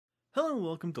Hello and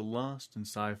welcome to Lost in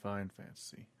Sci-Fi and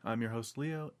Fantasy. I'm your host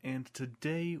Leo, and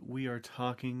today we are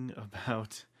talking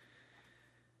about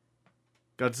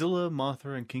Godzilla,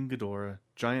 Mothra, and King Ghidorah,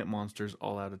 Giant Monsters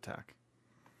All-Out Attack.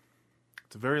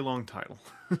 It's a very long title.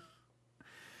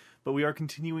 But we are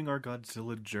continuing our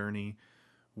Godzilla journey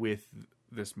with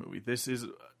this movie. This is,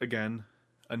 again,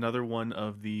 another one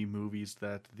of the movies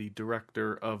that the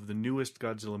director of the newest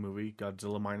Godzilla movie,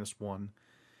 Godzilla Minus One,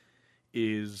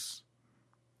 is...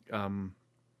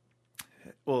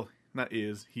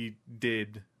 he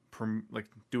did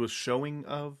do a showing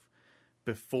of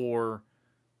before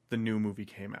the new movie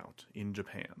came out in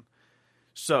Japan.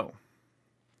 So,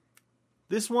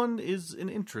 this one is an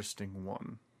interesting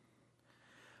one.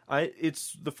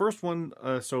 It's the first one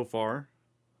so far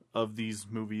of these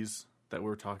movies that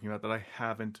we're talking about that I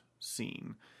haven't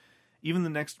seen. Even the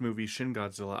next movie, Shin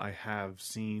Godzilla, I have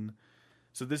seen.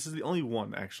 So this is the only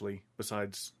one, actually,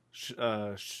 besides...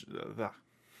 This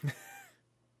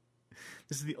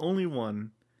is the only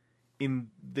one in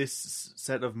this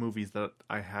set of movies that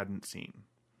I hadn't seen.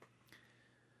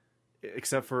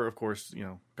 Except for, of course,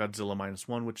 Godzilla Minus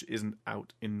One, which isn't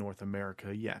out in North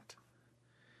America yet.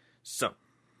 So,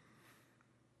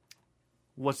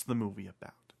 what's the movie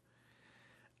about?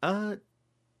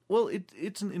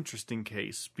 It's an interesting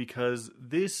case because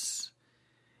this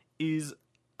is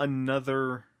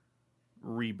another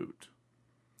reboot.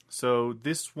 So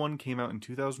this one came out in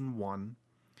 2001.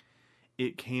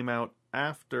 It came out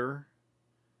after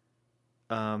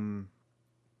Godzilla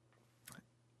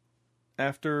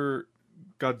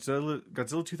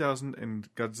 2000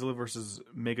 and Godzilla vs.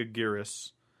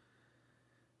 Megaguirus.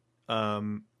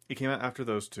 It came out after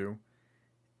those two,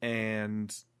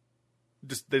 and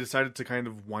they decided to kind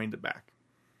of wind it back.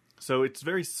 So it's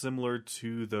very similar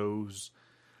to those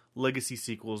legacy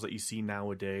sequels that you see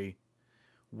nowadays,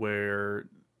 where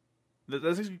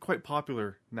that's actually quite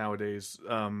popular nowadays,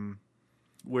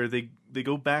 where they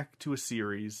go back to a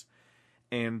series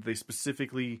and they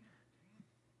specifically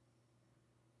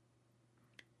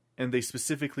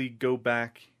go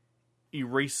back,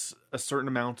 erase a certain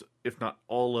amount, if not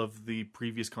all of the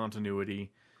previous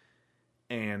continuity,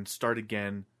 and start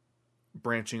again,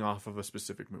 branching off of a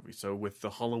specific movie. So with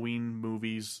the Halloween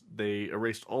movies, they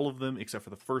erased all of them except for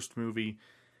the first movie,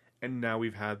 and now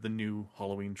we've had the new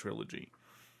Halloween trilogy.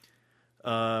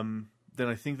 Then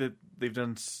I think that they've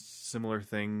done similar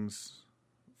things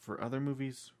for other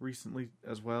movies recently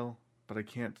as well, but I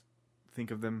can't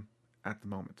think of them at the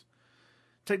moment.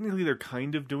 Technically, they're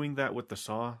kind of doing that with the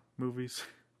Saw movies.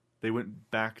 They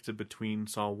went back to between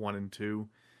Saw 1 and 2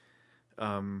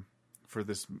 for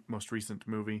this most recent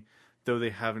movie. Though they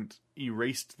haven't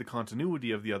erased the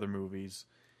continuity of the other movies,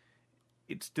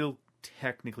 it still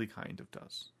technically kind of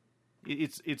does.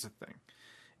 It's a thing.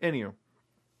 Anyway,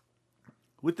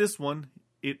 with this one,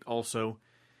 it also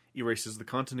erases the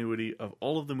continuity of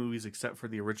all of the movies except for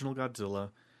the original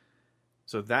Godzilla.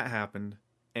 So that happened,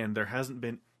 and there hasn't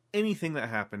been anything that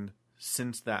happened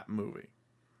since that movie.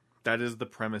 That is the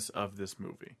premise of this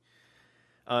movie.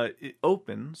 It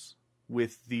opens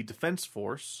with the Defense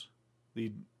Force,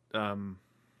 I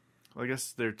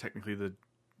guess they're technically the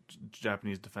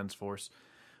Japanese Defense Force,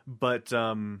 but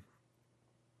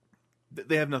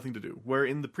they have nothing to do. Where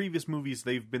in the previous movies,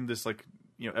 they've been this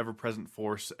ever-present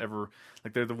force,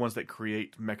 they're the ones that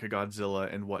create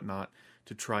Mechagodzilla and whatnot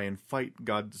to try and fight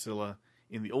Godzilla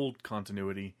in the old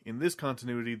continuity. In this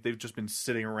continuity, they've just been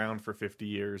sitting around for 50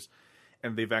 years,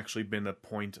 and they've actually been a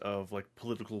point of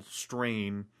political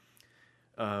strain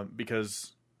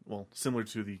because, similar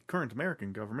to the current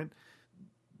American government,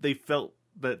 they felt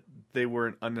that they were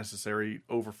an unnecessary,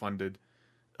 overfunded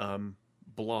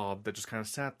blob that just kind of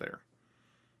sat there.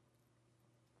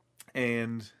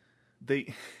 And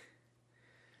the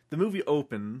movie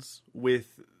opens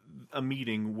with a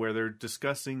meeting where they're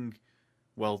discussing,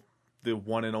 the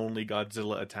one and only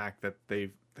Godzilla attack that they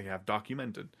have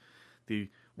documented. The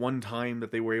one time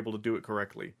that they were able to do it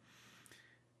correctly.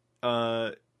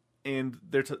 And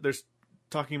they're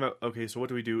talking about, okay, so what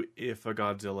do we do if a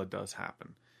Godzilla does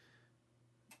happen?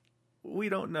 We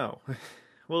don't know.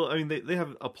 They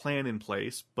have a plan in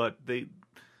place, but they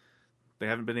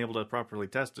haven't been able to properly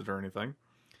test it or anything.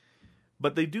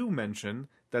 But they do mention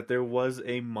that there was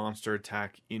a monster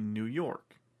attack in New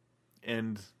York.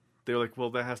 And they're like, well,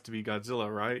 that has to be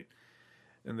Godzilla, right?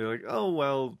 And they're like, oh,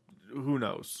 well, who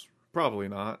knows? Probably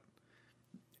not.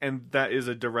 And that is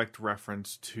a direct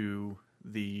reference to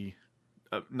the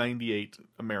 98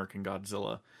 American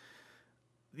Godzilla.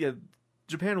 Yeah,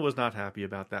 Japan was not happy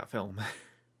about that film.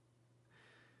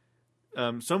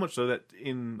 So much so that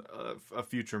in a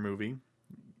future movie,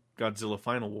 Godzilla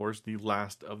Final Wars, the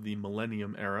last of the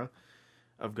Millennium era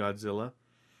of Godzilla,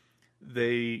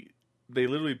 they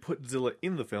literally put Zilla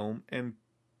in the film and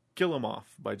kill him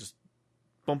off by just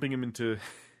bumping him into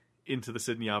the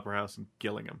Sydney Opera House and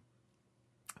killing him.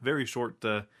 Very short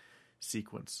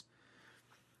sequence.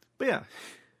 But yeah,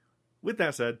 with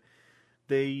that said,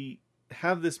 they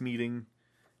have this meeting,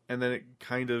 and then it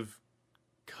kind of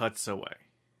cuts away.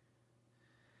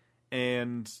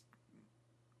 And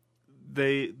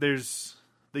they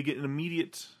get an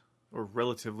immediate, or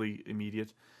relatively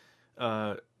immediate,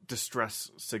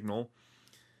 distress signal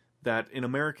that an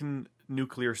American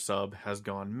nuclear sub has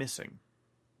gone missing.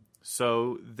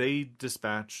 So they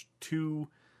dispatch 2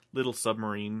 little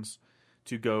submarines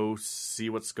to go see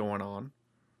what's going on.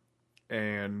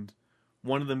 And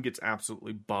one of them gets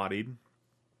absolutely bodied,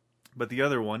 but the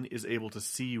other one is able to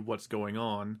see what's going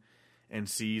on and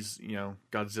sees,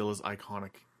 Godzilla's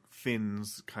iconic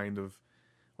fins, kind of,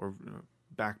 or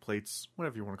backplates,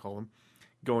 whatever you want to call them,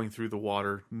 going through the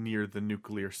water near the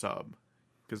nuclear sub.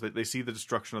 Because they see the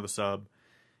destruction of the sub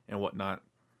and whatnot.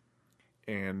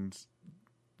 And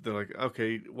they're like,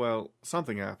 okay, well,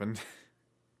 something happened.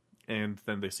 And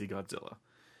then they see Godzilla.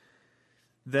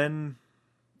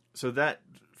 So that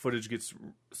footage gets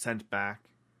sent back.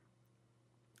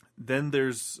 Then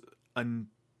there's a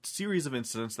series of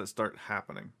incidents that start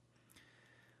happening.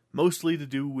 Mostly to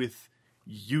do with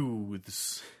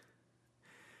youths.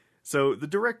 So the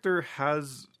director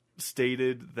has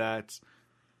stated that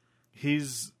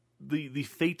the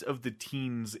fate of the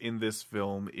teens in this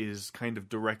film is kind of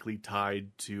directly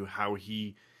tied to how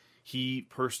he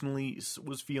personally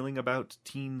was feeling about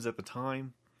teens at the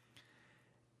time.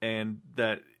 And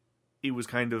that it was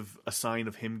kind of a sign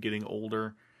of him getting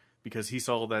older, because he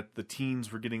saw that the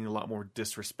teens were getting a lot more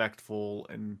disrespectful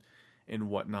and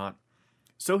whatnot.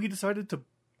 So he decided to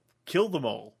kill them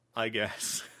all, I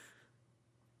guess.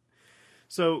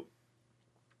 So,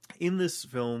 in this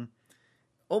film,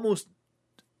 almost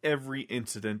every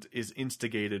incident is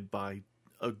instigated by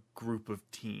a group of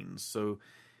teens. So,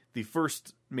 the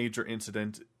first major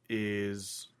incident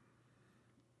is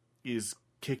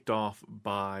kicked off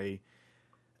by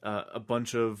a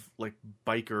bunch of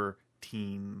biker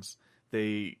teens.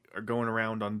 They are going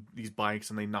around on these bikes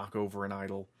and they knock over an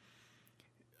idol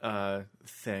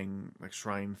thing,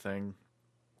 shrine thing,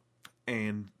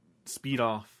 and speed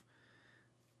off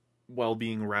while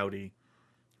being rowdy.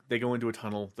 They go into a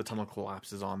tunnel, the tunnel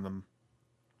collapses on them,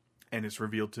 and it's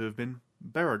revealed to have been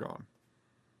Baragon.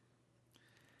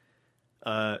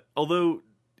 Although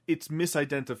it's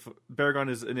Baragon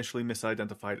is initially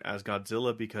misidentified as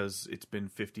Godzilla because it's been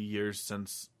 50 years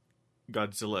since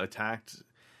Godzilla attacked,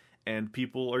 and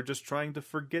people are just trying to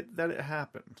forget that it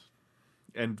happened.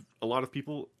 And a lot of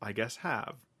people, I guess,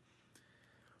 have.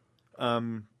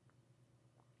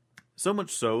 So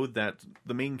much so that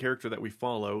the main character that we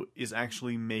follow is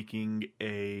actually making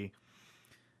it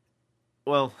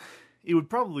would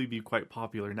probably be quite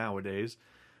popular nowadays,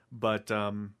 but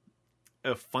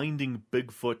a Finding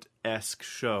Bigfoot-esque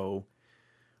show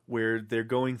where they're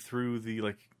going through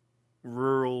the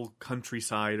rural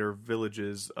countryside or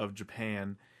villages of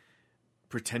Japan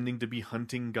pretending to be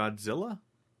hunting Godzilla.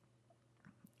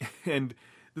 And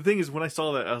the thing is, when I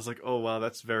saw that, I was like, oh wow,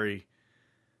 that's very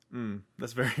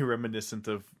reminiscent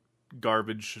of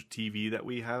garbage TV that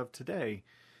we have today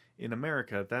in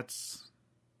America. That's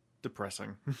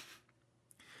depressing.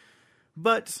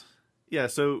 But yeah,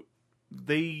 so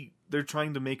they're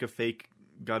trying to make a fake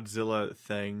Godzilla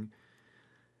thing,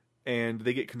 and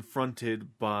they get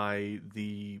confronted by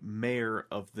the mayor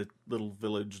of the little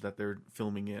village that they're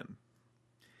filming in.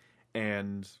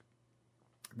 And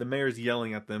the mayor's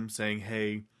yelling at them saying,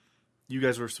 hey, you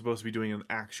guys were supposed to be doing an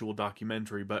actual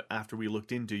documentary, but after we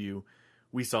looked into you,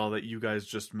 we saw that you guys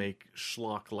just make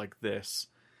schlock like this.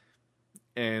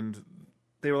 And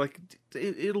they were like,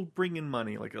 it'll bring in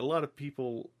money. A lot of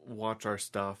people watch our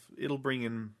stuff. It'll bring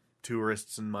in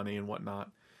tourists and money and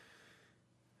whatnot.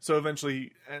 So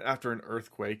eventually, after an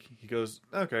earthquake, he goes,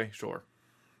 okay, sure.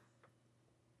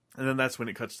 And then that's when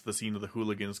it cuts to the scene of the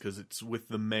hooligans, because it's with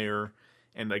the mayor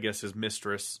and I guess his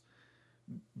mistress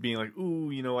being like,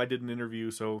 ooh, I did an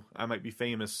interview, so I might be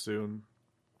famous soon.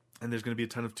 And there's going to be a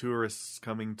ton of tourists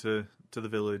coming to the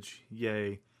village.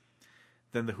 Yay.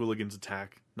 Then the hooligans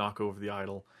attack, knock over the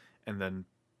idol, and then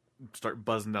start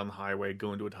buzzing down the highway,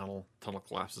 go into a tunnel. Tunnel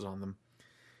collapses on them.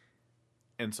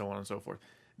 And so on and so forth.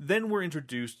 Then we're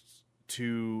introduced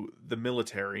to the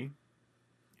military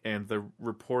and the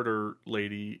reporter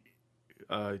lady,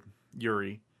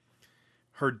 Yuri.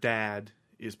 Her dad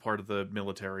is part of the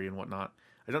military and whatnot.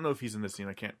 I don't know if he's in this scene.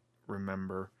 I can't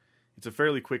remember. It's a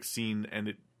fairly quick scene,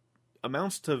 and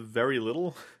amounts to very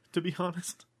little, to be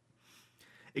honest.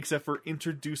 Except for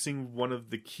introducing one of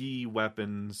the key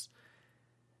weapons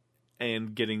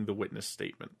and getting the witness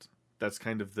statement. That's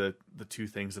kind of the two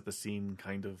things that the scene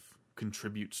kind of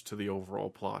contributes to the overall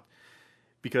plot.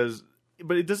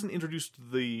 But it doesn't introduce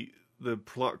the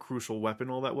plot crucial weapon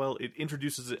all that well. It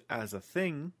introduces it as a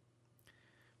thing,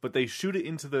 but they shoot it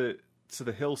into the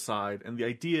hillside, and the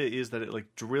idea is that it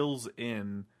like drills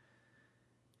in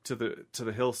to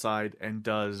the hillside and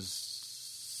does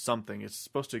something. It's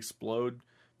supposed to explode,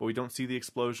 but we don't see the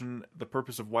explosion. The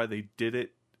purpose of why they did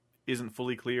it isn't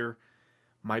fully clear.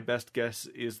 My best guess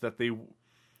is that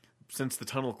since the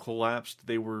tunnel collapsed,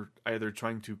 they were either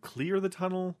trying to clear the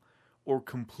tunnel or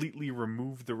completely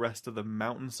remove the rest of the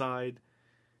mountainside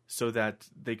so that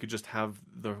they could just have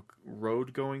the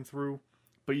road going through.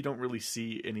 But you don't really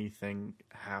see anything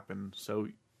happen, so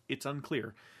it's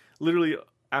unclear. Literally,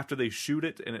 after they shoot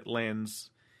it and it lands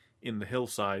in the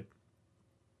hillside,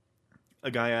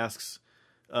 a guy asks,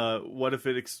 what if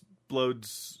it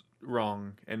explodes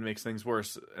wrong and makes things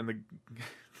worse? And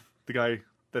the guy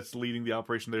that's leading the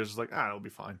operation there is just like, it'll be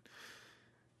fine.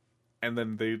 And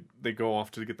then they go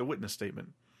off to get the witness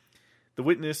statement. The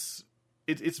witness,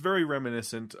 it's very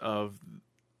reminiscent of...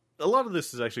 A lot of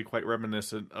this is actually quite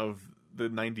reminiscent of the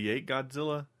 98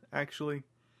 Godzilla, actually.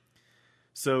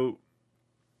 So,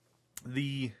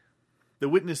 the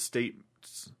witness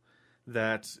states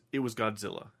that it was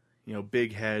Godzilla. You know,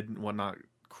 big head and whatnot,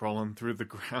 crawling through the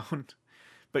ground.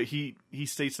 But he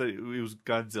states that it was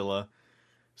Godzilla.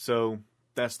 So,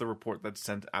 that's the report that's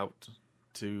sent out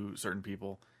to certain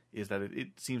people, is that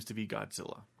it seems to be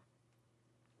Godzilla.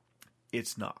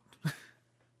 It's not.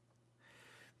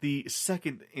 The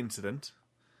second incident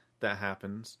that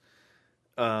happens...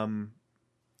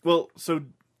 so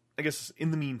I guess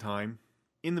in the meantime,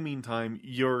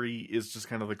 Yuri is just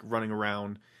kind of like running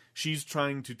around. She's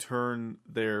trying to turn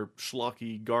their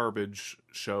schlocky garbage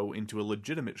show into a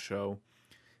legitimate show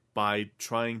by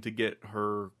trying to get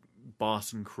her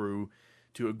boss and crew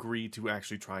to agree to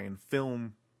actually try and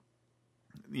film,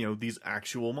 you know, these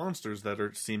actual monsters that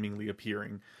are seemingly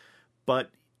appearing.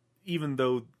 But even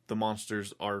though the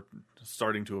monsters are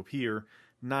starting to appear,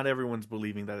 not everyone's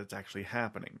believing that it's actually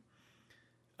happening.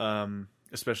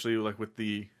 Especially like with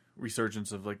the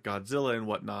resurgence of like Godzilla and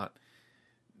whatnot,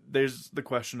 there's the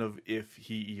question of if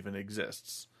he even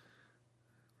exists.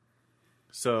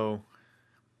 So,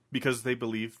 because they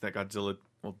believe that Godzilla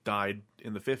died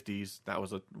in the 50s, that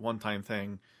was a one-time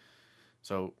thing.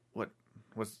 So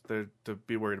what's there to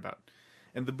be worried about?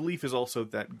 And the belief is also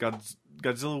that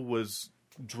Godzilla was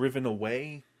driven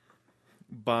away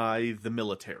by the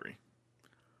military.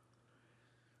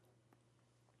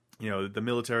 You know, the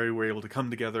military were able to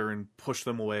come together and push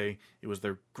them away. It was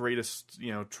their greatest,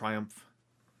 triumph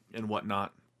and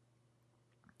whatnot.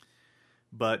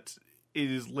 But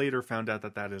it is later found out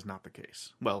that that is not the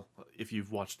case. Well, if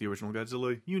you've watched the original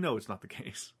Godzilla, you know it's not the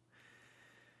case.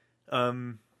 But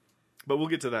we'll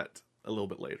get to that a little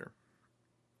bit later.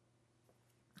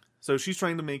 So she's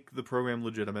trying to make the program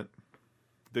legitimate.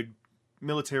 The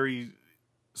military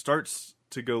starts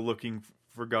to go looking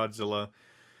for Godzilla,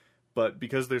 but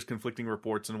because there's conflicting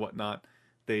reports and whatnot,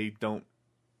 they're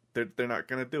not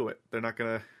going to do it. They're not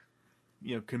going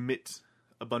to, commit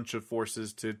a bunch of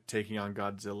forces to taking on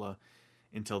Godzilla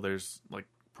until there's like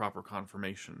proper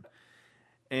confirmation.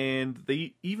 And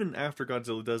they, even after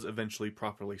Godzilla does eventually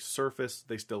properly surface,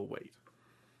 they still wait.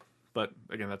 But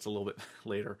again, that's a little bit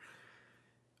later.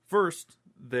 First,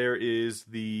 there is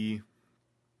the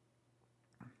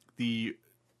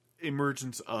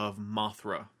emergence of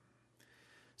Mothra.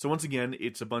 So once again,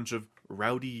 it's a bunch of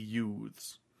rowdy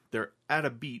youths. They're at a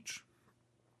beach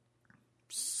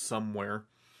somewhere.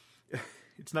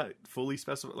 It's not fully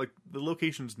specified. Like, the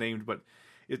location's named, but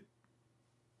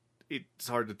it's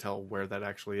hard to tell where that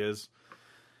actually is.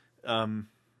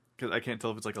 Because I can't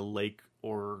tell if it's like a lake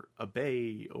or a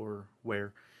bay or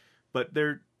where. But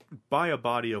they're by a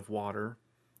body of water.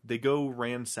 They go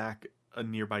ransack a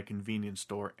nearby convenience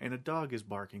store, and a dog is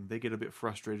barking. They get a bit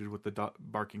frustrated with the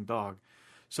barking dog.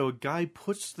 So a guy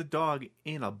puts the dog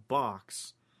in a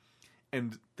box,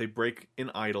 and they break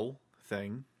an idol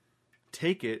thing,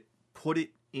 take it, put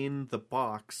it in the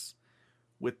box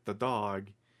with the dog,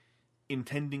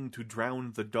 intending to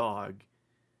drown the dog.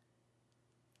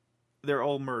 They're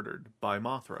all murdered by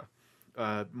Mothra.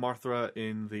 Mothra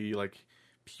in the,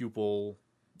 pupil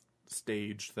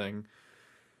stage thing,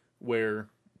 where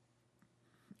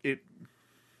it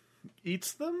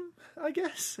eats them, I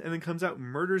guess, and then comes out,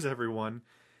 murders everyone,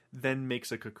 then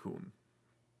makes a cocoon.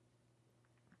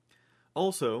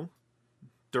 Also,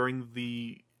 during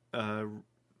the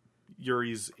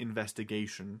Yuri's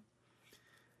investigation,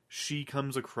 she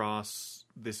comes across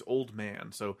this old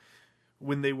man. So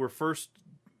when they were first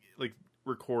like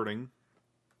recording,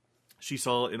 she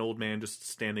saw an old man just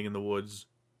standing in the woods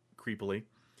creepily.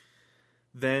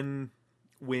 Then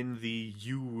when the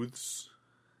youths,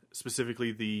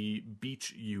 specifically the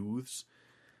beach youths,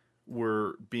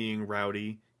 were being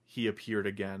rowdy, he appeared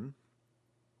again.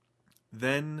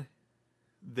 Then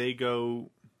they go,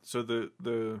 so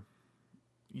the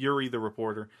Yuri, the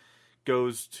reporter,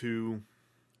 goes to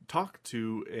talk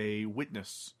to a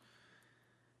witness.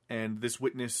 And this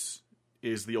witness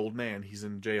is the old man. He's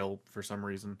in jail for some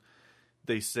reason.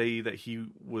 They say that he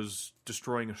was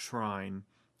destroying a shrine,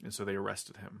 and so they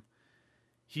arrested him.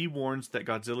 He warns that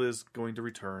Godzilla is going to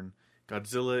return.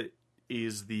 Godzilla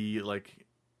is the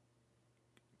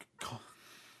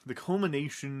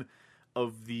culmination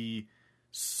of the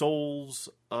souls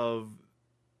of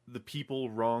the people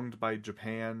wronged by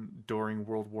Japan during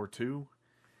World War II,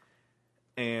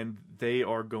 and they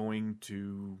are going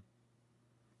to...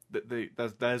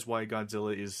 That is why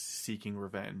Godzilla is seeking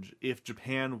revenge. If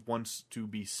Japan wants to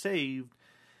be saved,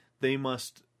 they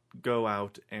must go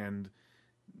out and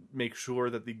make sure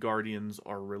that the Guardians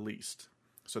are released.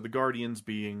 So the Guardians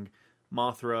being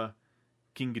Mothra,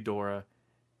 King Ghidorah,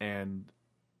 and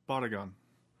Baragon.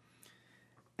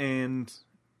 And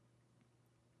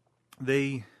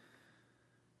they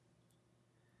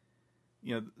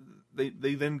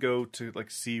then go to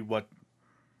see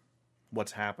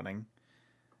what's happening.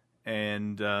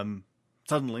 And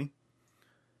suddenly,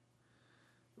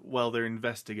 while they're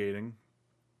investigating,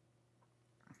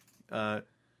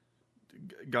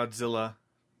 Godzilla,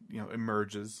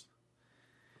 emerges,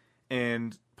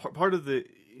 and part of the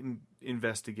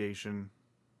investigation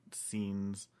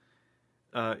scenes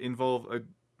involve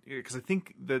because I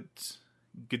think that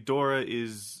Ghidorah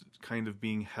is kind of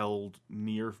being held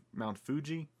near Mount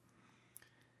Fuji,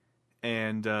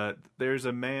 and there's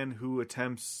a man who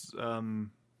attempts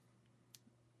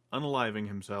unaliving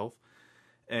himself,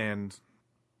 and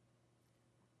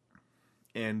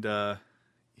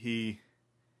he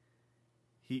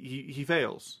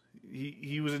fails.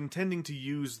 He was intending to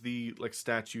use the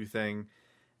statue thing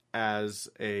as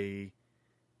a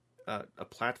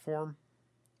platform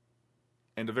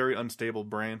and a very unstable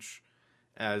branch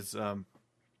as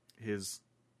his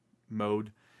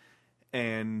mode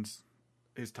and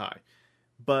his tie.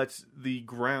 But the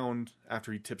ground,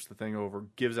 after he tips the thing over,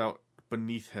 gives out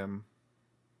beneath him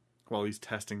while he's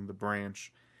testing the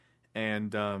branch,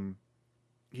 and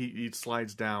he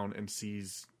slides down and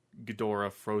sees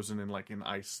Ghidorah frozen in an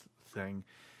ice thing.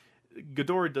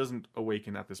 Ghidorah doesn't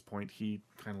awaken at this point. He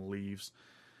kind of leaves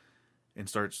and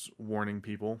starts warning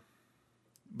people.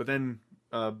 But then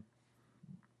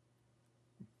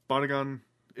Baragon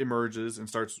emerges and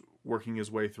starts working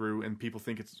his way through, and people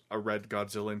think it's a red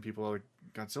Godzilla, and people are like,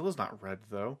 Godzilla's not red,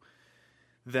 though.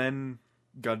 Then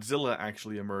Godzilla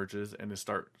actually emerges and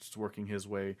starts working his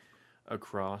way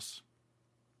across,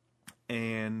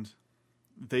 and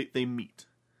they meet.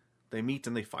 They meet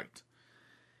and they fight.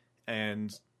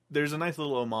 And there's a nice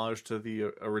little homage to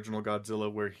the original Godzilla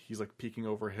where he's peeking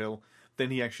over a hill. Then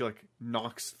he actually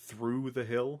knocks through the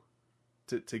hill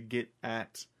to get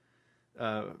at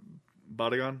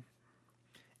Baragon.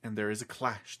 And there is a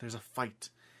clash. There's a fight.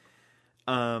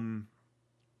 And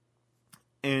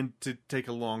to take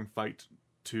a long fight,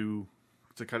 to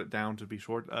cut it down to be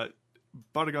short,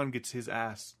 Baragon gets his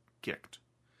ass kicked.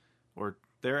 Or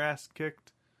their ass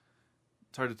kicked.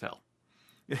 It's hard to tell.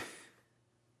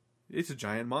 It's a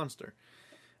giant monster.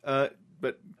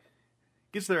 But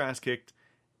gets their ass kicked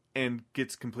and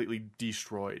gets completely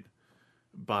destroyed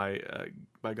by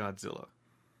Godzilla.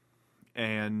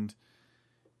 And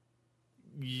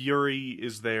Yuri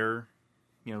is there,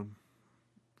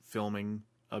 filming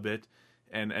a bit,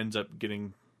 and ends up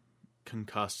getting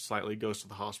concussed slightly, goes to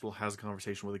the hospital, has a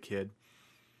conversation with a kid.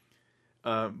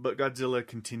 But Godzilla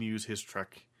continues his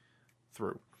trek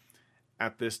through.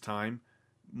 At this time,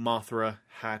 Mothra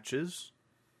hatches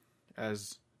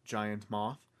as giant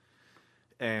moth,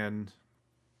 and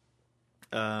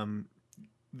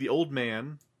the old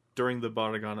man, during the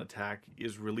Baragon attack,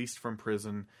 is released from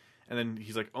prison, and then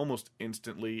he's almost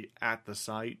instantly at the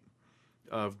site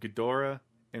of Ghidorah,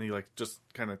 and he just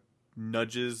kind of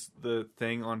nudges the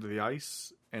thing onto the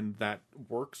ice, and that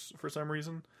works for some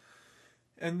reason.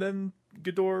 And then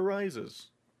Ghidorah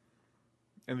rises,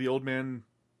 and the old man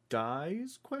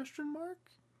dies? ?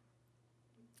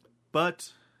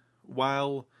 But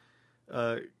while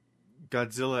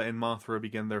Godzilla and Mothra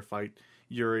begin their fight,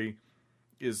 Yuri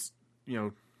is,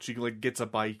 she gets a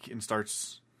bike and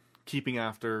starts keeping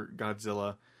after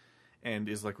Godzilla, and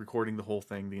is like recording the whole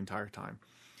thing the entire time.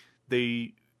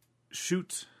 They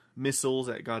shoot missiles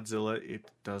at Godzilla. It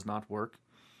does not work.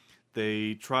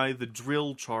 They try the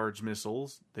drill charge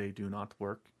missiles. They do not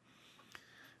work.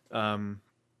 And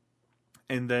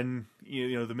then,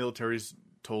 the military's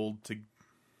told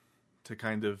to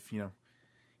kind of,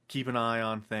 keep an eye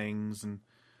on things and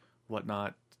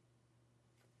whatnot.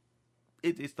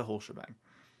 It's the whole shebang.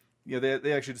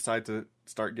 They actually decide to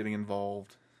start getting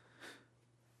involved.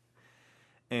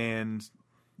 And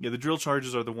the drill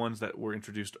charges are the ones that were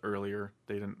introduced earlier.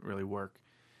 They didn't really work.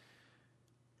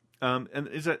 And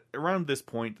it's at around this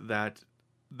point that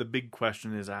the big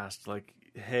question is asked, like,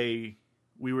 hey,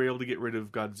 we were able to get rid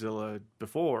of Godzilla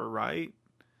before, right?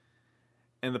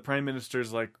 And the Prime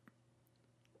Minister's like,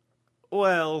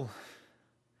 well,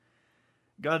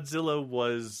 Godzilla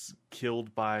was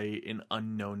killed by an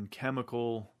unknown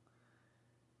chemical,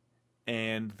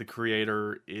 and the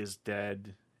creator is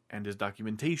dead, and his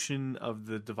documentation of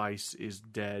the device is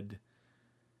dead,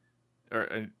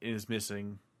 or is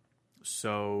missing.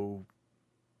 So,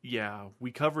 yeah,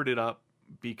 we covered it up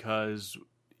because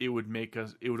it would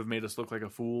have made us look like a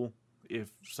fool if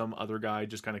some other guy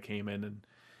just kind of came in and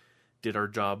did our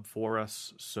job for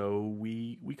us. So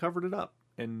we covered it up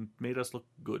and made us look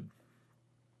good.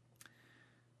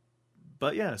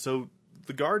 But yeah, so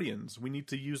the Guardians, we need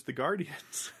to use the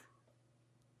Guardians.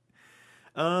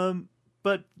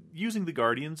 But using the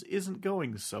Guardians isn't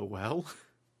going so well.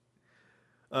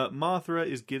 Mothra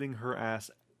is getting her ass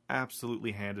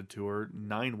absolutely handed to her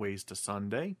 9 ways to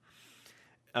Sunday.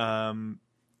 And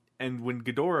when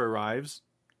Ghidorah arrives,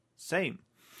 same.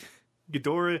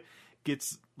 Ghidorah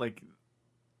gets like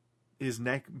his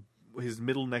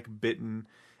middle neck bitten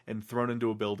and thrown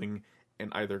into a building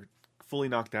and either fully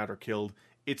knocked out or killed.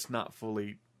 It's not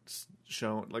fully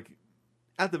shown, like,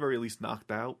 at the very least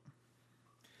knocked out.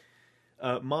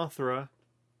 Mothra,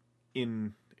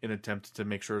 in an attempt to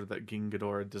make sure that King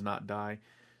Ghidorah does not die,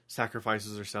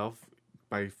 sacrifices herself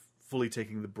by fully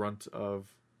taking the brunt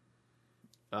of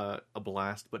a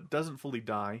blast, but doesn't fully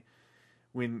die.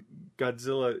 When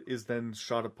Godzilla is then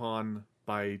shot upon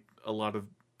by a lot of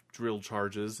drill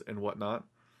charges and whatnot,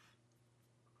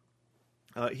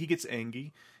 he gets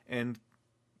angry and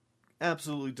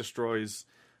absolutely destroys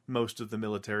most of the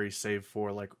military, save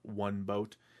for like one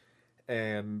boat.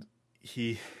 And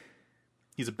he's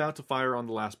about to fire on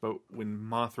the last boat when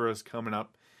Mothra is coming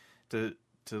up to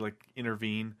like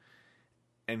intervene,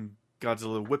 and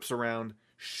Godzilla whips around,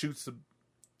 shoots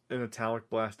an atomic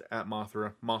blast at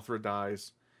Mothra. Mothra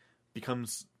dies,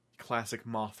 becomes classic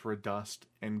Mothra dust,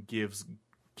 and gives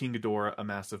King Ghidorah a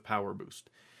massive power boost.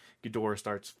 Ghidorah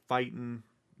starts fighting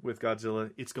with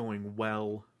Godzilla. It's going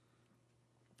well.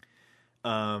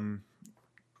 Ghidorah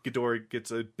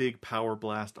gets a big power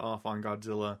blast off on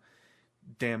Godzilla,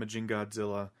 damaging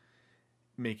Godzilla,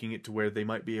 making it to where they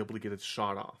might be able to get it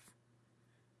shot off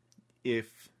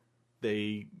if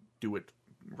they do it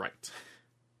right.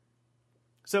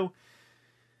 So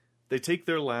they take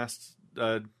their last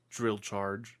drill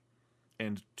charge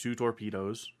and 2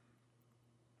 torpedoes,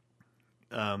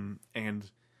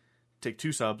 and take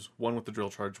 2 subs, one with the drill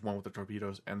charge, one with the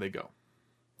torpedoes, and they go.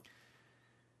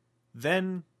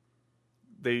 Then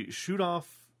they shoot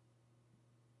off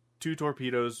 2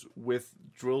 torpedoes with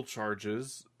drill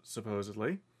charges,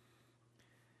 supposedly,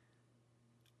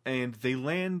 and they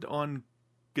land on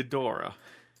Ghidorah.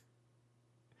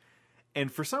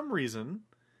 And for some reason,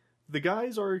 the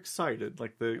guys are excited.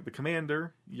 Like, the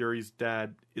commander, Yuri's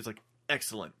dad, is like,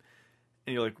 excellent.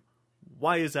 And you're like,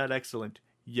 why is that excellent?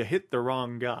 You hit the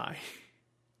wrong guy.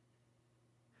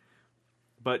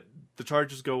 But the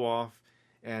charges go off,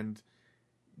 and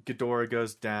Ghidorah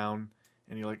goes down,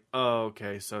 and you're like, oh,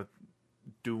 okay, so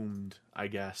doomed, I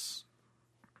guess.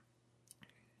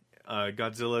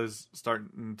 Godzilla's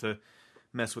starting to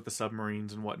mess with the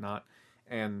submarines and whatnot,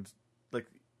 and like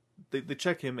they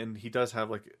check him, and he does have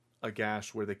like a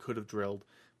gash where they could have drilled,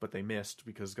 but they missed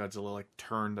because Godzilla like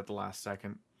turned at the last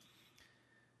second.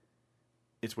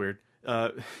 It's weird.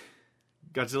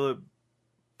 Godzilla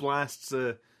blasts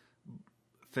a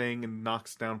thing and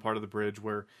knocks down part of the bridge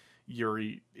where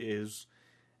Yuri is,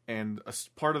 and a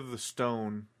part of the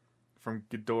stone from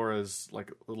Ghidorah's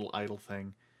like little idol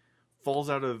thing falls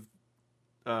out of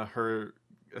her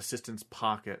assistant's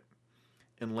pocket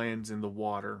and lands in the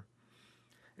water.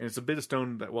 And it's a bit of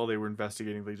stone that while they were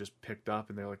investigating, they just picked up,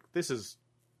 and they're like, this is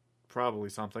probably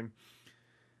something.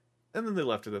 And then they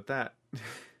left it at that.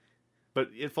 But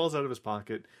it falls out of his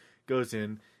pocket, goes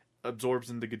in, absorbs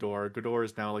into Ghidorah. Ghidorah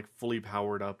is now like fully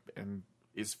powered up and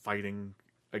is fighting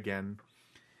again.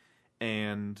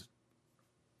 And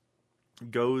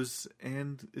goes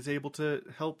and is able to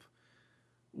help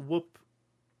whoop,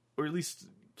 or at least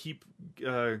keep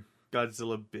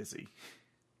Godzilla busy.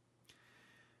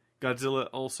 Godzilla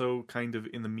also kind of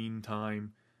in the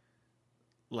meantime,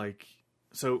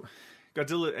 so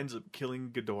Godzilla ends up killing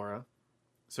Ghidorah.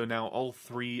 So now all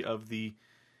three of the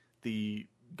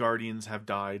Guardians have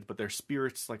died, but their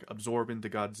spirits absorb into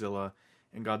Godzilla,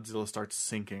 and Godzilla starts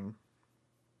sinking.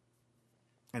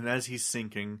 And as he's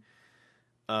sinking,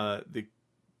 the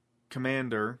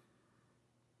commander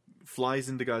flies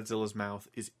into Godzilla's mouth,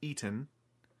 is eaten.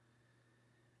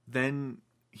 Then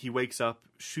he wakes up,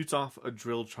 shoots off a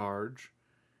drill charge,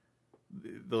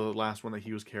 the last one that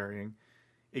he was carrying.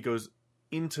 It goes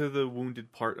into the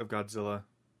wounded part of Godzilla,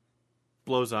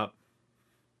 blows up,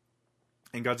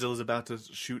 and Godzilla's about to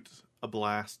shoot a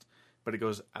blast, but it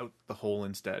goes out the hole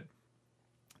instead.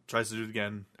 Tries to do it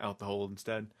again, out the hole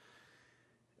instead.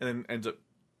 And then ends up,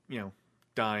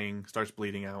 dying, starts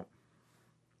bleeding out.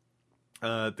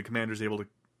 The commander's able to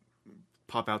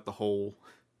pop out the hole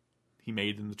he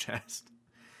made in the chest.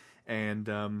 And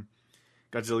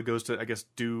Godzilla goes to, I guess,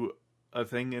 do a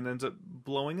thing and ends up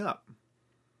blowing up.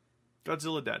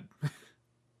 Godzilla dead.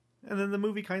 And then the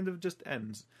movie kind of just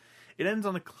ends. It ends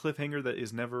on a cliffhanger that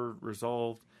is never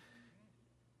resolved.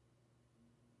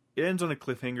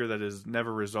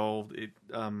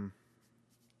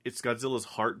 It's Godzilla's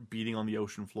heart beating on the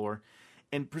ocean floor.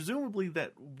 And presumably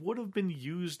that would have been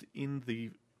used in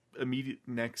the immediate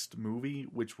next movie,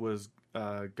 which was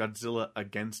Godzilla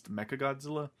against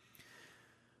Mechagodzilla.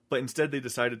 But instead they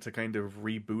decided to kind of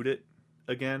reboot it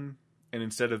again. And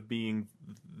instead of being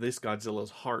this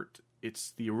Godzilla's heart,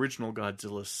 it's the original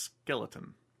Godzilla's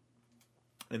skeleton.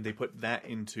 And they put that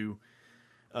into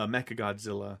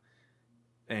Mechagodzilla.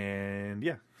 And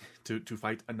yeah, to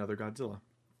fight another Godzilla.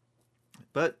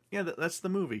 But yeah, that's the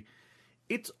movie.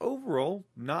 It's overall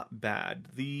not bad.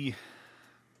 The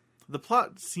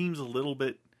plot seems a little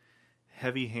bit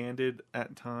heavy-handed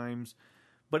at times,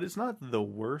 but it's not the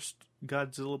worst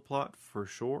Godzilla plot for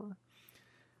sure.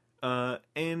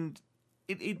 And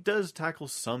it does tackle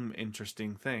some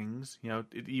interesting things.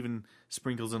 It even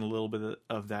sprinkles in a little bit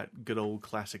of that good old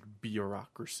classic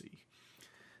bureaucracy.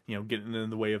 Getting in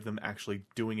the way of them actually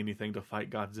doing anything to fight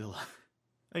Godzilla.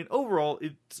 I mean, overall,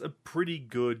 it's a pretty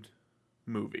good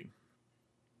movie.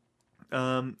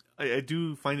 I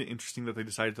do find it interesting that they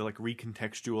decided to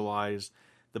recontextualize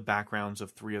the backgrounds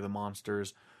of three of the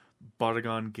monsters.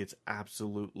 Bakugan gets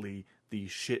absolutely the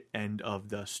shit end of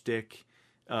the stick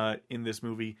in this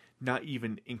movie, not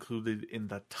even included in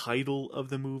the title of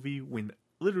the movie, when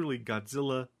literally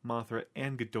Godzilla, Mothra,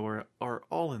 and Ghidorah are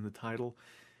all in the title,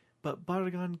 but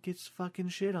Bakugan gets fucking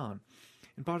shit on.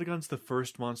 And Bakugan's the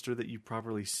first monster that you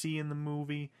properly see in the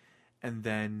movie, and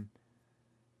then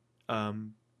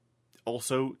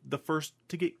also the first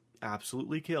to get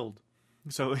absolutely killed.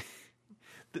 So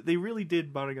they really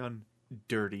did Bakugan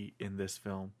dirty in this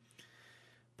film.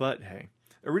 But hey,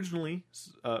 originally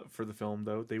for the film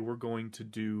though, they were going to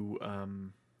do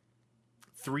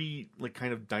three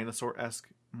kind of dinosaur-esque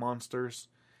monsters.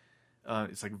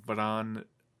 It's Varan,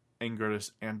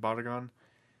 Anguirus, and Bakugan.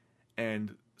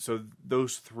 And so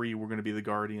those three were going to be the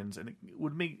Guardians, and it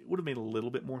would have made a little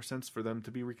bit more sense for them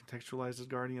to be recontextualized as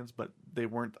Guardians, but they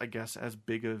weren't, I guess, as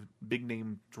big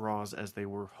name draws as they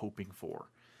were hoping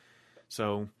for.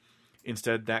 So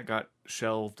instead, that got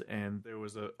shelved, and there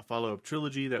was a follow-up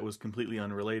trilogy that was completely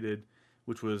unrelated,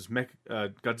 which was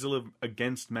Godzilla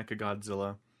against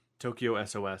Mechagodzilla, Tokyo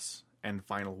SOS, and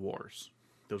Final Wars.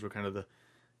 Those were kind of the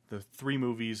three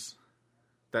movies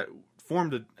that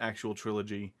formed an actual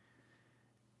trilogy.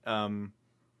 Kind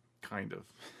of.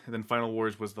 And then Final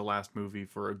Wars was the last movie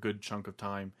for a good chunk of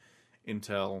time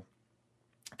until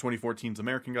 2014's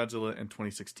American Godzilla and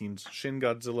 2016's Shin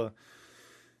Godzilla.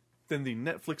 Then the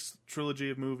Netflix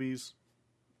trilogy of movies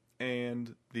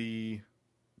and the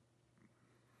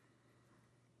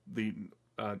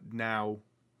now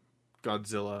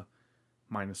Godzilla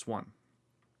 -1.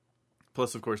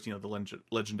 Plus, of course, the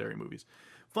legendary movies.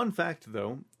 Fun fact,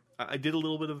 though, I did a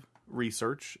little bit of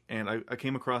research, and I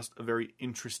came across a very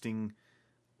interesting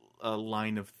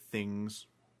line of things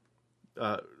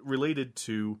related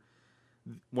to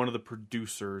one of the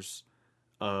producers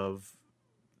of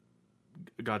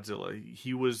Godzilla.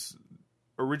 He was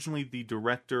originally the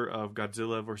director of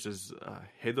Godzilla vs.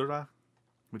 Hedorah,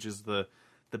 which is the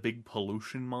big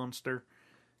pollution monster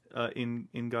in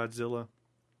Godzilla.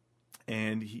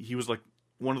 And he was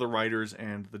one of the writers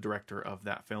and the director of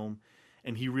that film.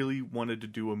 And he really wanted to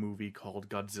do a movie called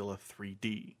Godzilla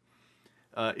 3D.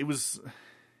 It was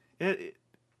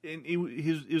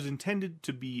intended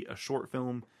to be a short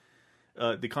film,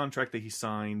 The contract that he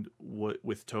signed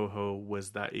with Toho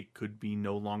was that it could be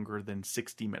no longer than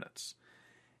 60 minutes.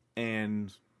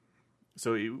 And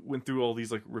so it went through all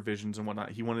these like revisions and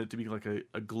whatnot. He wanted it to be like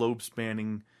a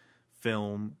globe-spanning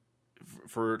film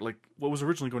for like what was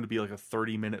originally going to be like a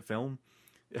 30-minute film.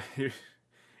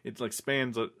 It like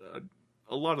spans a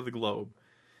lot of the globe.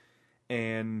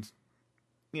 And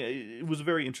yeah, it was a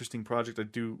very interesting project. I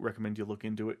do recommend you look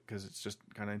into it because it's just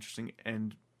kind of interesting.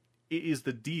 And it is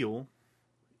the deal,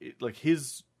 like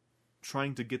his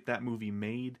trying to get that movie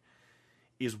made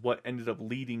is what ended up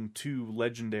leading to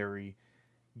Legendary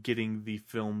getting the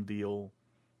film deal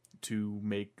to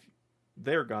make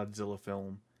their Godzilla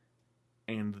film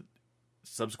and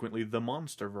subsequently the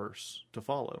Monsterverse to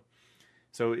follow.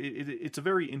 So it's a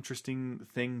very interesting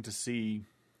thing to see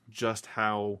just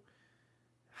how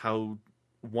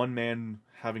one man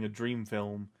having a dream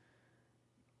film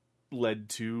led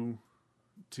to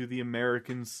the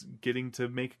Americans getting to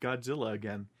make Godzilla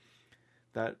again.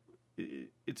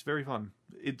 It's very fun.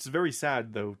 It's very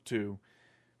sad though too,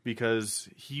 because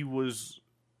he was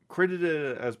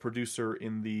credited as producer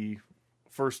in the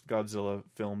first Godzilla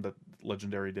film that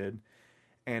Legendary did,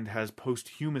 and has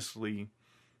posthumously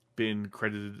been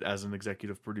credited as an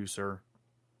executive producer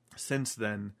since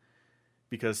then,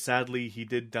 because sadly he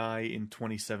did die in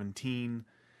 2017,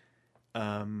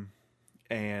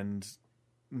 and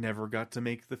never got to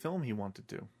make the film he wanted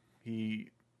to. He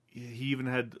even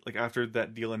had, like, after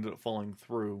that deal ended up falling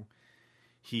through,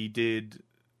 he did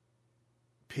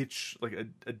pitch like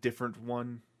a different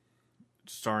one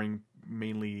starring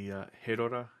mainly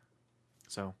Hirora.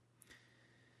 So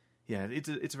yeah, it's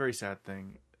a very sad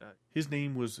thing. His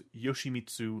name was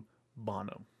Yoshimitsu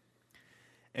Banno.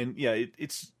 And yeah,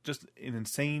 it's just an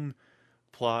insane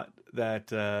plot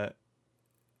that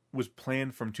was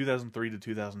planned from 2003 to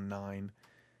 2009.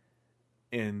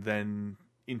 And then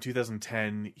in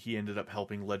 2010, he ended up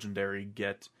helping Legendary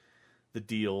get the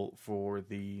deal for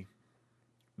the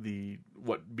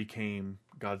what became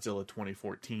Godzilla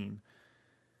 2014.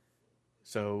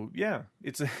 So yeah,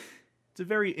 it's a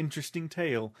very interesting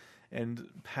tale and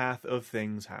path of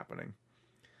things happening.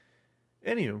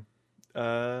 Anywho,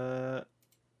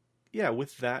 yeah,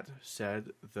 with that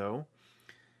said, though,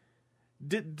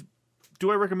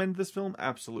 do I recommend this film?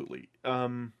 Absolutely.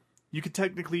 You could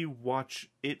technically watch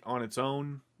it on its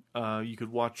own. You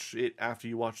could watch it after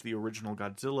you watch the original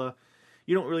Godzilla.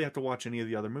 You don't really have to watch any of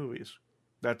the other movies.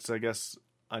 That's, I guess,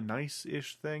 a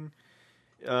nice-ish thing.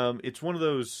 It's one of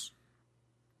those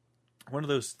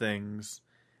things.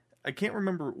 I can't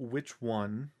remember which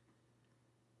one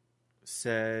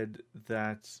said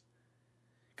that,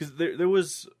 because there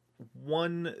was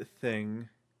one thing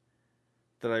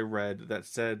that I read that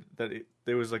said that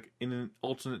there was like in an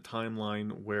alternate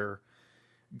timeline where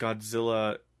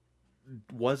Godzilla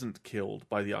wasn't killed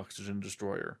by the oxygen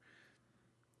destroyer.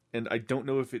 And I don't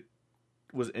know if it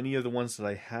was any of the ones that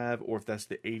I have or if that's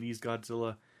the 80s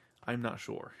Godzilla. I'm not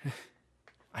sure.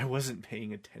 I wasn't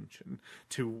paying attention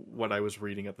to what I was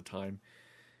reading at the time.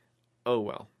 Oh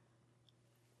well.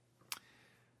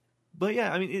 But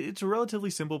yeah, I mean, it's a relatively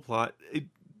simple plot.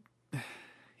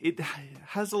 It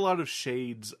has a lot of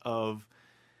shades of,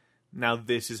 now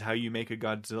this is how you make a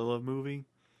Godzilla movie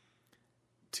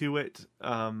to it.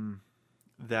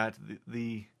 That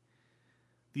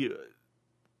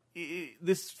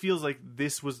this feels like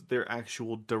this was their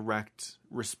actual direct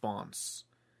response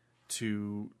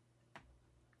to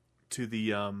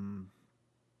the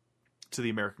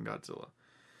American Godzilla,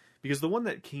 because the one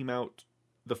that came out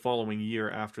the following year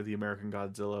after the American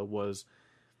Godzilla was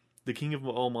The King of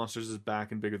All Monsters is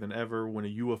back and bigger than ever when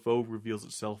a UFO reveals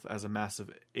itself as a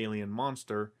massive alien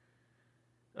monster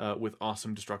with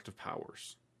awesome destructive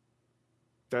powers.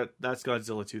 That's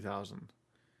Godzilla 2000.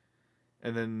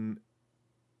 And then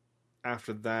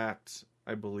after that,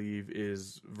 I believe,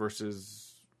 is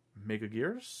versus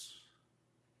Megaguirus?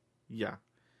 Yeah.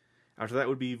 After that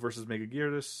would be versus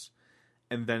Megaguirus,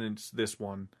 and then it's this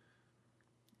one.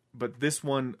 But this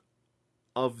one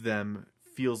of them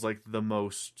feels like the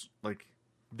most, like,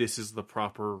 this is the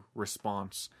proper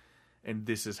response, and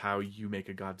this is how you make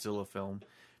a Godzilla film.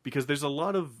 Because there's a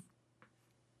lot of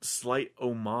slight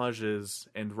homages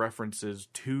and references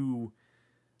to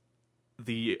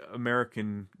the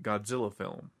American Godzilla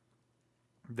film.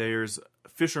 There's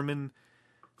fishermen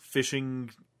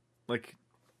fishing, like,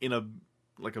 in a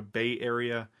bay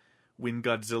area when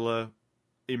Godzilla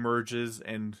emerges,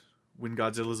 and when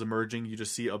Godzilla's emerging, you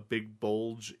just see a big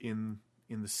bulge in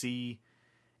the sea,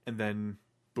 and then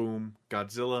boom,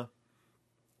 Godzilla,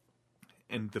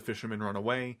 and the fishermen run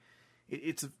away.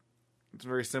 It's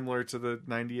very similar to the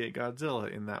 98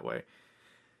 Godzilla in that way.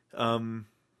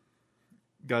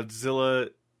 Godzilla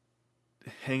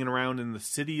hanging around in the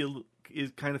city,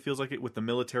 it kind of feels like it, with the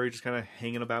military just kind of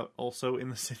hanging about also in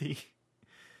the city,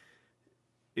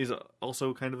 is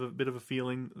also kind of a bit of a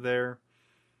feeling there.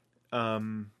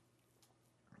 But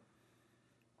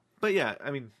yeah,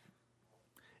 I mean,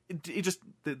 it just,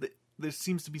 there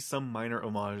seems to be some minor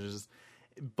homages,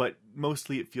 but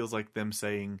mostly it feels like them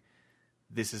saying,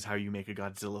 this is how you make a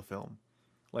Godzilla film.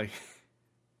 Like,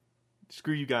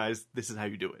 screw you guys, this is how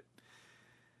you do it.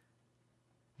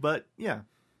 But yeah,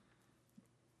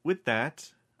 with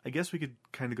that, I guess we could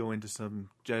kind of go into some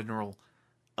general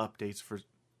updates for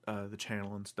the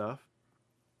channel and stuff.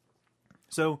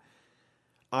 So,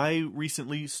 I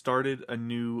recently started a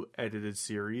new edited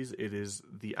series. It is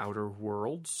The Outer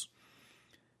Worlds.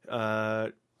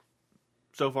 So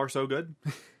far, so good.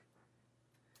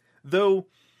 Though,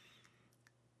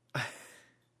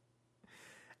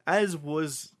 as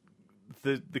was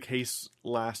the case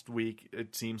last week,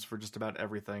 it seems, for just about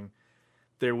everything,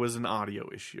 there was an audio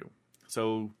issue.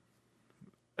 So,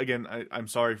 again, I'm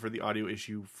sorry for the audio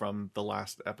issue from the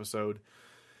last episode.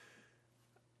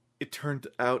 It turned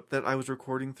out that I was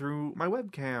recording through my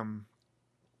webcam.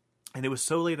 And it was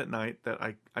so late at night that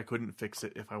I couldn't fix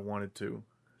it if I wanted to,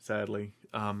 sadly.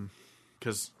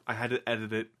 Because I had to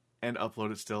edit it and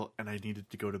upload it still, and I needed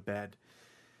to go to bed.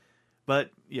 But,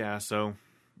 yeah, so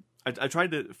I tried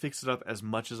to fix it up as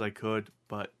much as I could,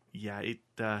 but, yeah,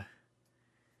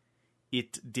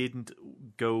 it didn't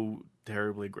go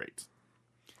terribly great.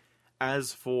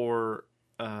 As for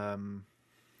the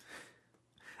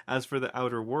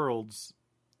Outer Worlds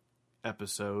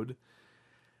episode,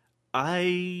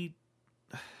 I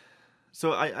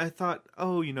thought,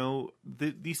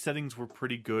 these settings were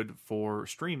pretty good for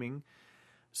streaming,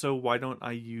 so why don't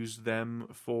I use them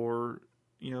for,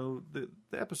 the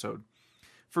episode?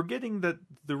 Forgetting that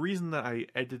the reason that I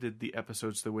edited the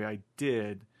episodes the way I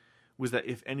did was that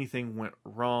if anything went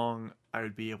wrong, I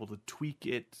would be able to tweak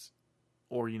it,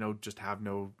 or, just have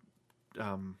no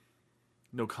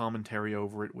commentary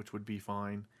over it, which would be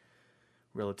fine,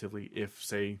 relatively, if,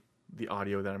 say, the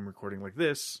audio that I'm recording like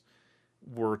this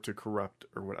were to corrupt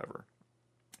or whatever.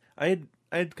 I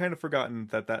had kind of forgotten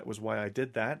that was why I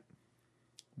did that.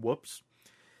 Whoops.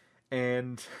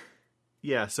 And,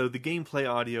 yeah, so the gameplay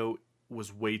audio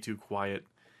was way too quiet,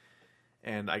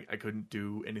 and I couldn't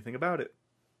do anything about it.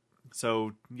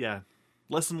 So, yeah,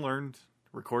 lesson learned.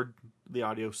 Record the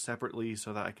audio separately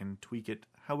so that I can tweak it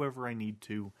however I need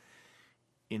to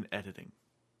in editing.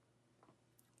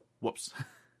 Whoops.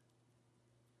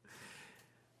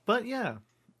 But yeah,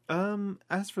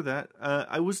 as for that,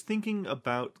 I was thinking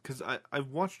about, because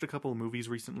I've watched a couple of movies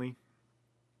recently,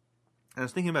 and I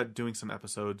was thinking about doing some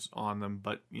episodes on them,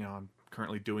 but, I'm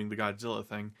currently doing the Godzilla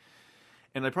thing,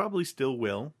 and I probably still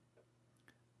will,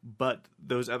 but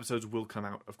those episodes will come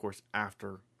out, of course,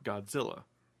 after Godzilla.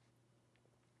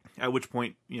 At which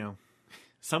point,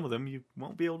 some of them you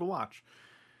won't be able to watch.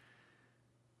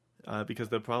 Because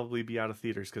they'll probably be out of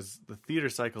theaters, because the theater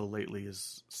cycle lately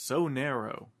is so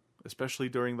narrow, especially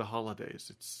during the holidays.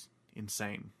 It's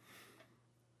insane.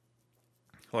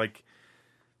 Like,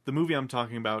 the movie I'm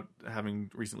talking about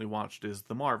having recently watched is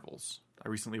The Marvels. I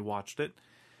recently watched it,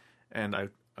 and I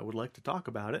would like to talk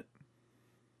about it.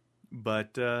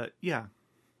 But, yeah.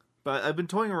 But I've been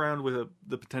toying around with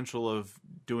the potential of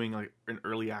doing like an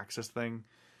early access thing,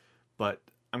 but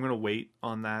I'm going to wait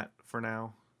on that for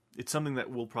now. It's something that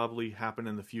will probably happen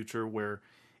in the future, where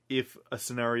if a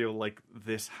scenario like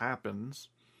this happens,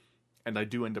 and I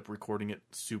do end up recording it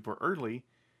super early,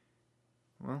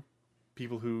 well,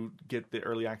 people who get the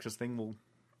early access thing will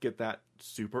get that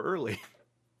super early.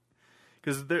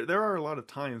 Because there are a lot of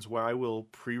times where I will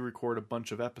pre-record a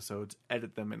bunch of episodes,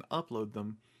 edit them, and upload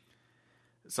them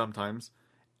sometimes,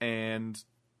 and,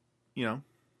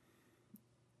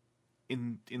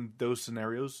 in those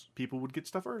scenarios, people would get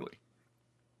stuff early.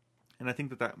 And I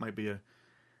think that might be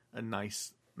a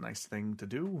nice thing to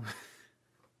do.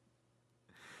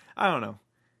 I don't know.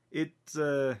 It's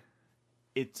a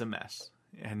mess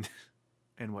and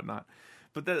whatnot.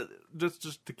 But that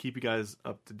just to keep you guys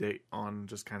up to date on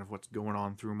just kind of what's going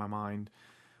on through my mind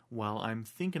while I'm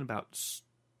thinking about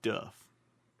stuff.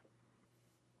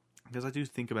 Because I do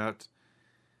think about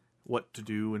what to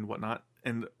do and whatnot.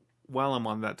 And while I'm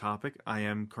on that topic, I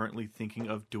am currently thinking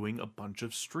of doing a bunch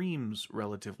of streams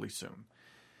relatively soon.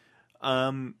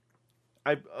 I'm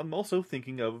also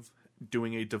thinking of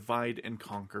doing a divide and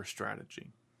conquer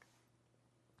strategy.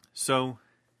 So,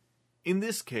 in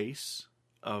this case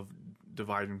of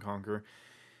divide and conquer,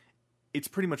 it's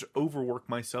pretty much overwork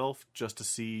myself just to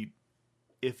see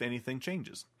if anything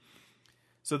changes.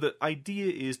 So the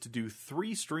idea is to do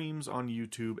 3 streams on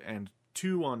YouTube and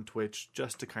 2 on Twitch,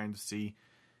 just to kind of see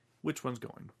which one's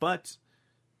going. But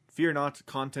fear not,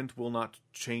 content will not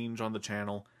change on the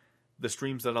channel. The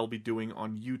streams that I'll be doing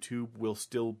on YouTube will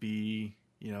still be,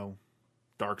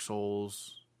 Dark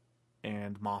Souls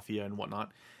and Mafia and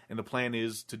whatnot. And the plan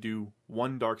is to do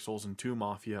 1 Dark Souls and 2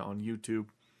 Mafia on YouTube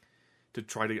to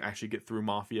try to actually get through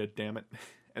Mafia, damn it.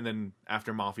 And then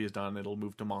after Mafia's done, it'll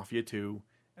move to Mafia 2,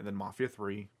 and then Mafia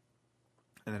 3.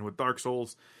 And then with Dark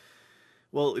Souls,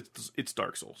 well, it's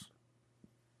Dark Souls.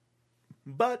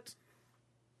 But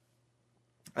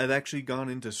I've actually gone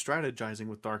into strategizing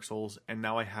with Dark Souls, and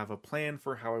now I have a plan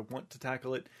for how I want to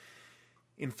tackle it.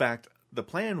 In fact, the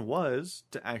plan was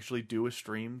to actually do a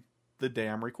stream the day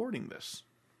I'm recording this.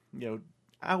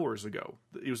 Hours ago.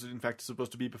 It was, in fact,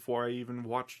 supposed to be before I even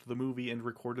watched the movie and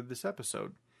recorded this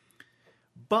episode.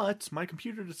 But my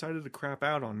computer decided to crap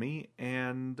out on me,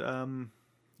 and,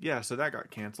 so that got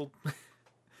canceled.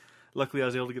 Luckily, I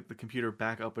was able to get the computer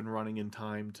back up and running in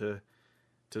time to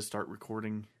start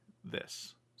recording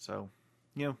this. So,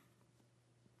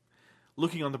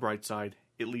 looking on the bright side,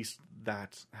 at least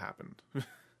that happened. At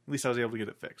least I was able to get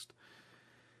it fixed.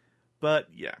 But,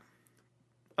 yeah.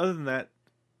 Other than that,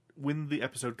 when the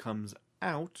episode comes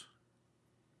out,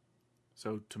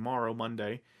 so tomorrow,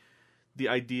 Monday, the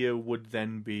idea would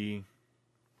then be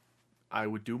I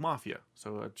would do Mafia.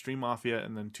 So I'd stream Mafia,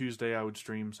 and then Tuesday I would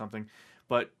stream something.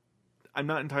 But I'm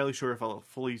not entirely sure if I'll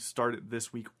fully start it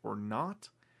this week or not,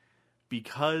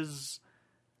 because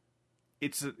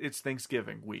it's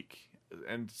Thanksgiving week,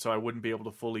 and so I wouldn't be able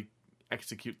to fully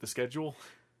execute the schedule.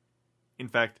 In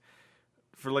fact,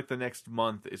 for like the next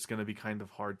month, it's going to be kind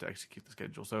of hard to execute the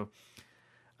schedule. So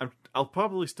I'll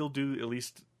probably still do at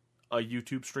least a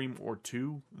YouTube stream or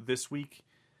 2 this week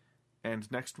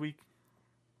and next week,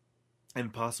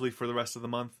 and possibly for the rest of the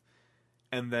month.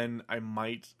 And then I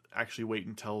might actually wait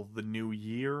until the new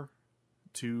year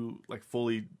to like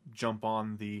fully jump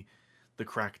on the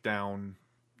Crackdown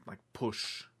like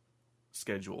push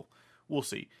schedule. We'll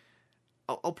see.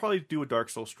 I'll probably do a Dark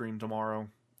Souls stream tomorrow,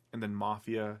 and then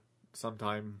Mafia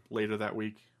sometime later that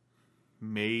week.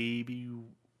 Maybe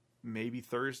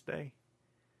Thursday.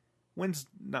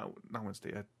 Not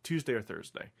Wednesday. Tuesday or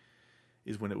Thursday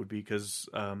is when it would be, because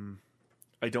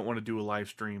I don't want to do a live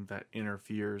stream that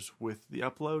interferes with the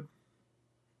upload,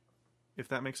 if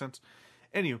that makes sense.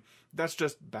 Anyway, that's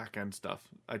just back end stuff.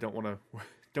 I don't want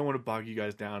to bog you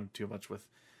guys down too much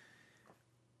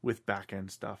with back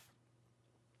end stuff.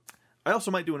 I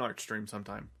also might do an art stream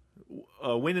sometime.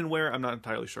 When and where, I'm not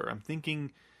entirely sure. I'm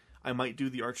thinking I might do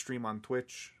the art stream on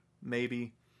Twitch,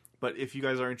 maybe. But if you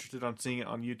guys are interested on seeing it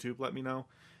on YouTube, let me know,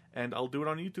 and I'll do it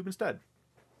on YouTube instead.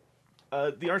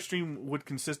 The art stream would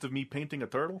consist of me painting a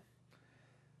turtle.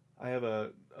 I have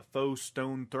a faux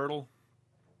stone turtle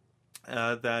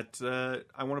that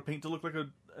I want to paint to look like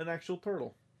an actual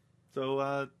turtle.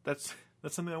 So that's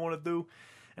something I want to do,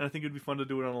 and I think it would be fun to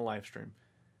do it on a live stream.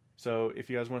 So if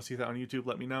you guys want to see that on YouTube,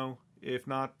 let me know. If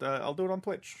not, I'll do it on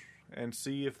Twitch and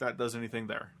see if that does anything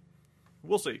there.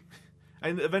 We'll see.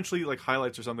 And eventually, like,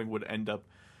 highlights or something would end up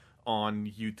on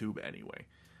YouTube anyway.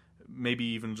 Maybe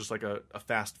even just like a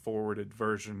fast-forwarded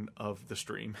version of the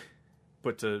stream.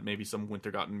 Put to maybe some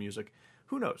Wintergotten music.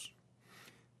 Who knows?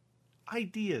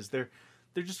 Ideas. They're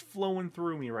just flowing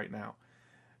through me right now.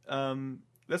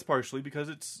 That's partially because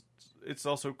it's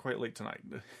also quite late tonight.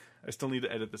 I still need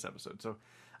to edit this episode. So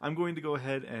I'm going to go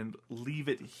ahead and leave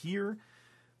it here.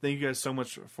 Thank you guys so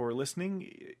much for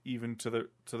listening, even to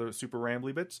the super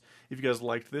rambly bits. If you guys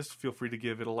liked this, feel free to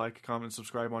give it a like, comment,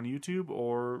 subscribe on YouTube,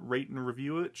 or rate and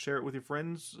review it. Share it with your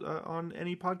friends on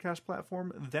any podcast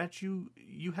platform that you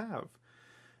have.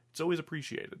 It's always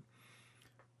appreciated.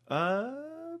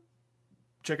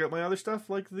 Check out my other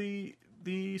stuff, like the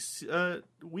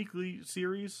weekly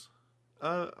series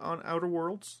on Outer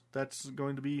Worlds. That's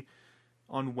going to be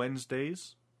on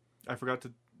Wednesdays. I forgot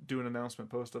to do an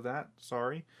announcement post of that.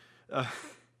 Sorry.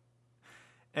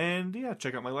 And yeah,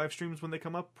 check out my live streams when they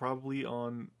come up, probably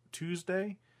on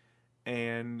Tuesday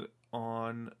and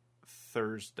on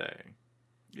Thursday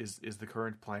is the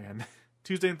current plan.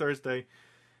 Tuesday and Thursday,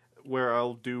 where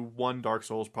I'll do 1 Dark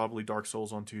Souls, probably Dark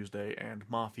Souls on Tuesday, and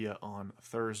Mafia on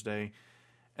Thursday.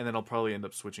 And then I'll probably end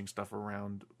up switching stuff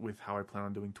around with how I plan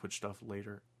on doing Twitch stuff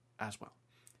later as well.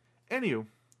 Anywho,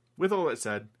 with all that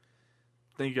said,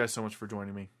 thank you guys so much for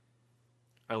joining me.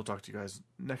 I will talk to you guys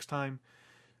next time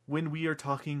when we are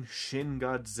talking Shin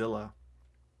Godzilla.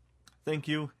 Thank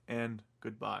you, and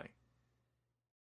goodbye.